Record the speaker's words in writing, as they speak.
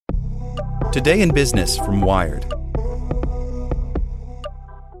Today in Business from Wired.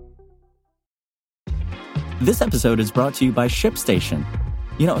 This episode is brought to you by ShipStation.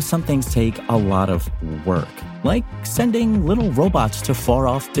 You know, some things take a lot of work, like sending little robots to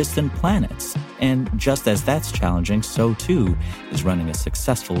far-off distant planets. And just as that's challenging, so too is running a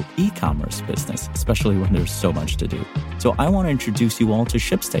successful e-commerce business, especially when there's so much to do. So I want to introduce you all to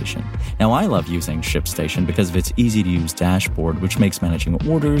ShipStation. Now, I love using ShipStation because of its easy-to-use dashboard, which makes managing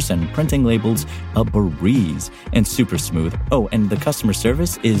orders and printing labels a breeze and super smooth. Oh, and the customer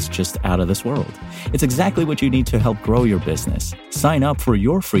service is just out of this world. It's exactly what you need to help grow your business. Sign up for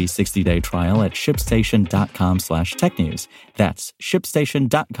your free 60-day trial at shipstation.com/technews. That's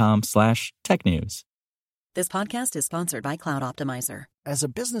shipstation.com/technews. This podcast is sponsored by Cloud Optimizer. As a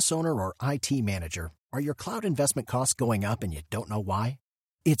business owner or IT manager, are your cloud investment costs going up and you don't know why?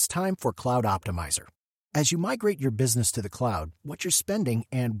 It's time for Cloud Optimizer. As you migrate your business to the cloud, what you're spending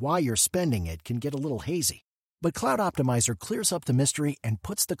and why you're spending it can get a little hazy. But Cloud Optimizer clears up the mystery and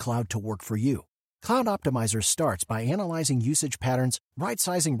puts the cloud to work for you. Cloud Optimizer starts by analyzing usage patterns,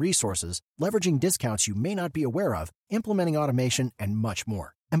 right-sizing resources, leveraging discounts you may not be aware of, implementing automation, and much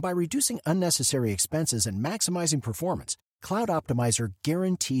more. And by reducing unnecessary expenses and maximizing performance, Cloud Optimizer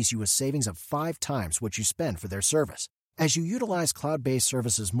guarantees you a savings of 5 times what you spend for their service. As you utilize cloud-based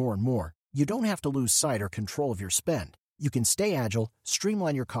services more and more, you don't have to lose sight or control of your spend. You can stay agile,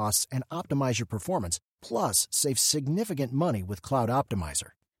 streamline your costs, and optimize your performance, plus save significant money with Cloud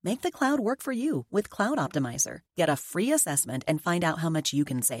Optimizer. Make the cloud work for you with Cloud Optimizer. Get a free assessment and find out how much you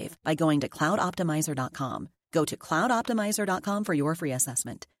can save by going to cloudoptimizer.com. Go to cloudoptimizer.com for your free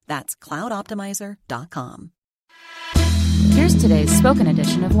assessment. That's cloudoptimizer.com. Here's today's spoken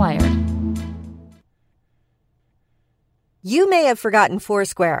edition of Wired. You may have forgotten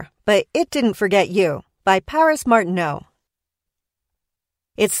Foursquare, but it didn't forget you, by Paris Martineau.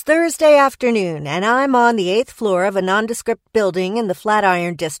 It's Thursday afternoon, and I'm on the 8th floor of a nondescript building in the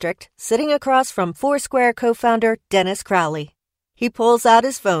Flatiron District, sitting across from Foursquare co-founder Dennis Crowley. He pulls out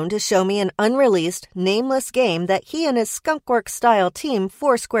his phone to show me an unreleased, nameless game that he and his skunkworks-style team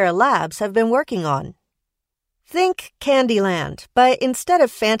Foursquare Labs have been working on. Think Candyland, but instead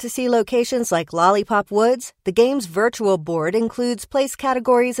of fantasy locations like Lollipop Woods, the game's virtual board includes place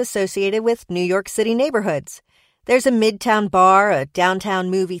categories associated with New York City neighborhoods. There's a midtown bar, a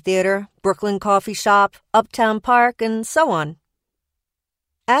downtown movie theater, Brooklyn coffee shop, uptown park, and so on.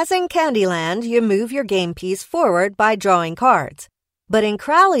 As in Candyland, you move your game piece forward by drawing cards. But in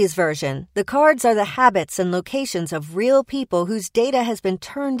Crowley's version, the cards are the habits and locations of real people whose data has been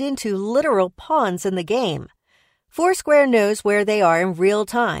turned into literal pawns in the game. Foursquare knows where they are in real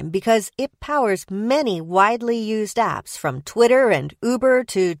time because it powers many widely used apps from Twitter and Uber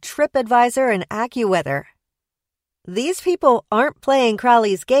to TripAdvisor and AccuWeather. These people aren't playing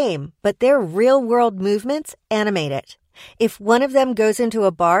Crowley's game, but their real-world movements animate it. If one of them goes into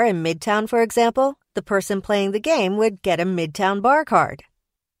a bar in Midtown, for example, the person playing the game would get a Midtown bar card.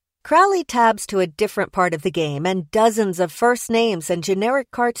 Crowley tabs to a different part of the game, and dozens of first names and generic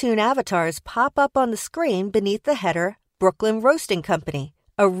cartoon avatars pop up on the screen beneath the header Brooklyn Roasting Company,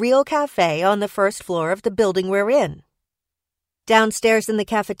 a real cafe on the first floor of the building we're in. Downstairs in the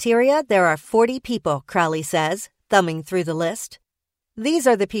cafeteria, there are 40 people, Crowley says, thumbing through the list. These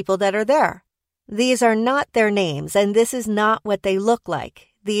are the people that are there. These are not their names, and this is not what they look like.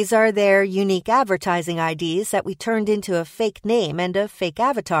 These are their unique advertising IDs that we turned into a fake name and a fake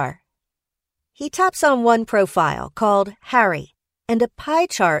avatar. He taps on one profile called Harry, and a pie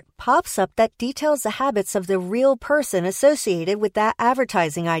chart pops up that details the habits of the real person associated with that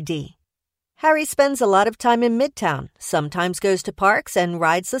advertising ID. Harry spends a lot of time in Midtown, sometimes goes to parks and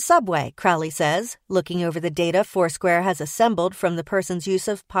rides the subway, Crowley says, looking over the data Foursquare has assembled from the person's use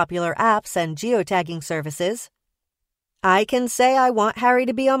of popular apps and geotagging services. I can say I want Harry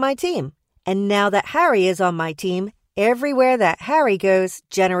to be on my team, and now that Harry is on my team, everywhere that Harry goes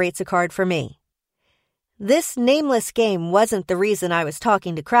generates a card for me. This nameless game wasn't the reason I was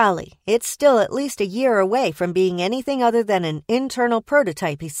talking to Crowley. It's still at least a year away from being anything other than an internal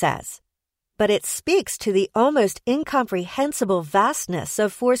prototype, he says. But it speaks to the almost incomprehensible vastness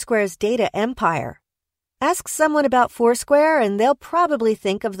of Foursquare's data empire. Ask someone about Foursquare and they'll probably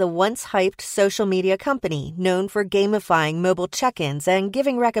think of the once-hyped social media company known for gamifying mobile check-ins and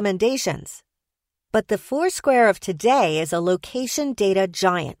giving recommendations. But the Foursquare of today is a location data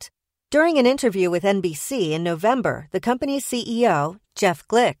giant. During an interview with NBC in November, the company's CEO, Jeff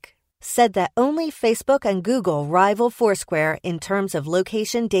Glick, said that only Facebook and Google rival Foursquare in terms of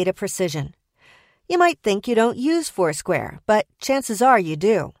location data precision. You might think you don't use Foursquare, but chances are you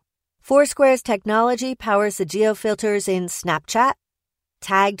do. Foursquare's technology powers the geofilters in Snapchat,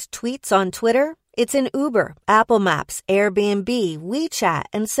 Tagged tweets on Twitter? It's in Uber, Apple Maps, Airbnb, WeChat,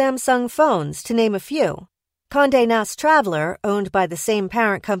 and Samsung phones, to name a few. Condé Nast Traveler, owned by the same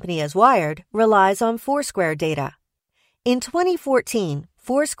parent company as Wired, relies on Foursquare data. In 2014,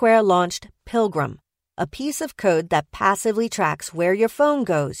 Foursquare launched Pilgrim, a piece of code that passively tracks where your phone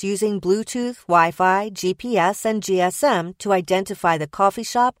goes using Bluetooth, Wi-Fi, GPS, and GSM to identify the coffee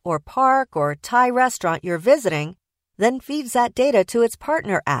shop or park or Thai restaurant you're visiting, then feeds that data to its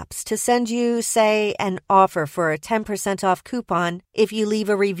partner apps to send you, say, an offer for a 10% off coupon if you leave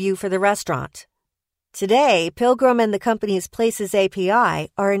a review for the restaurant. Today, Pilgrim and the company's Places API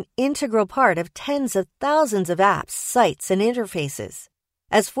are an integral part of tens of thousands of apps, sites, and interfaces.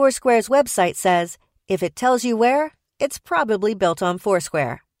 As Foursquare's website says, if it tells you where, it's probably built on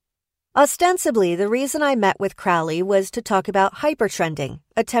Foursquare. Ostensibly, the reason I met with Crowley was to talk about hypertrending,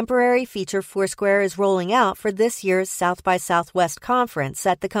 a temporary feature Foursquare is rolling out for this year's South by Southwest conference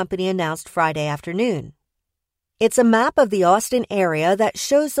that the company announced Friday afternoon. It's a map of the Austin area that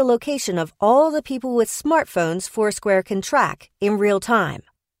shows the location of all the people with smartphones Foursquare can track in real time.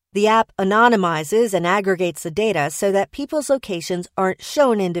 The app anonymizes and aggregates the data so that people's locations aren't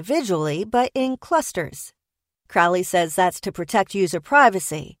shown individually but in clusters. Crowley says that's to protect user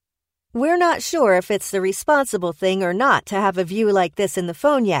privacy. We're not sure if it's the responsible thing or not to have a view like this in the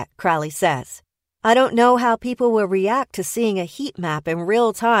phone yet, Crowley says. I don't know how people will react to seeing a heat map in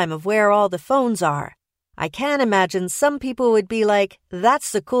real time of where all the phones are. I can imagine some people would be like,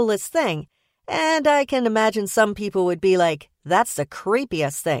 that's the coolest thing. And I can imagine some people would be like, that's the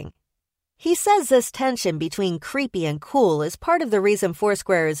creepiest thing. He says this tension between creepy and cool is part of the reason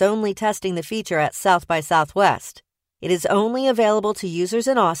Foursquare is only testing the feature at South by Southwest. It is only available to users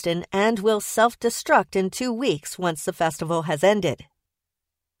in Austin and will self-destruct in 2 weeks once the festival has ended.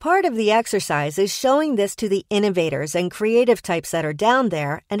 Part of the exercise is showing this to the innovators and creative types that are down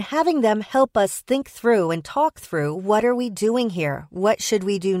there and having them help us think through and talk through what are we doing here, what should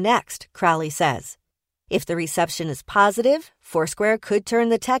we do next, Crowley says. If the reception is positive, Foursquare could turn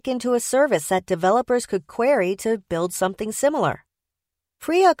the tech into a service that developers could query to build something similar.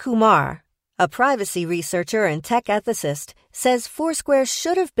 Priya Kumar, a privacy researcher and tech ethicist, says Foursquare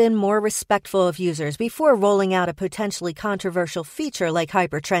should have been more respectful of users before rolling out a potentially controversial feature like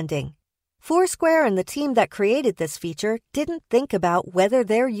hypertrending. Foursquare and the team that created this feature didn't think about whether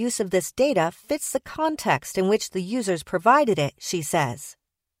their use of this data fits the context in which the users provided it, she says.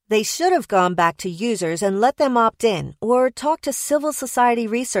 They should have gone back to users and let them opt in or talk to civil society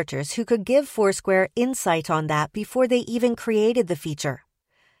researchers who could give Foursquare insight on that before they even created the feature.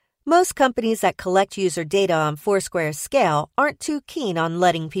 Most companies that collect user data on Foursquare's scale aren't too keen on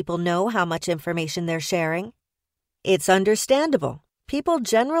letting people know how much information they're sharing. It's understandable. People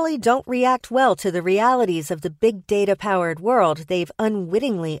generally don't react well to the realities of the big data-powered world they've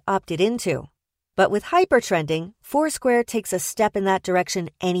unwittingly opted into. But with hypertrending, Foursquare takes a step in that direction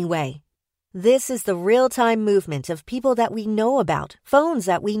anyway. This is the real-time movement of people that we know about, phones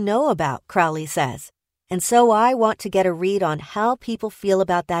that we know about, Crowley says. And so I want to get a read on how people feel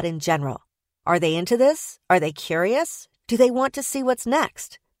about that in general. Are they into this? Are they curious? Do they want to see what's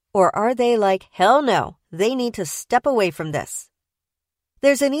next? Or are they like, hell no, they need to step away from this?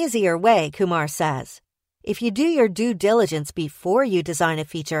 There's an easier way, Kumar says. If you do your due diligence before you design a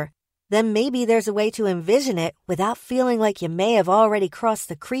feature, then maybe there's a way to envision it without feeling like you may have already crossed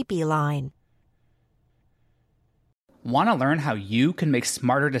the creepy line. Want to learn how you can make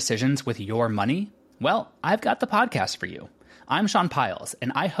smarter decisions with your money? Well, I've got the podcast for you. I'm Sean Piles,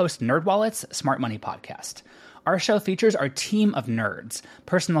 and I host NerdWallet's Smart Money Podcast. Our show features our team of nerds,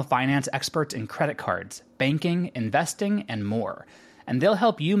 personal finance experts in credit cards, banking, investing, and more. And they'll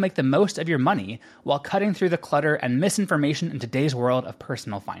help you make the most of your money while cutting through the clutter and misinformation in today's world of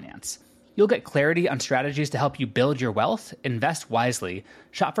personal finance. You'll get clarity on strategies to help you build your wealth, invest wisely,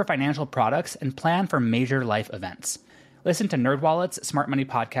 shop for financial products, and plan for major life events. Listen to NerdWallet's Smart Money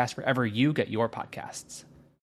Podcast wherever you get your podcasts.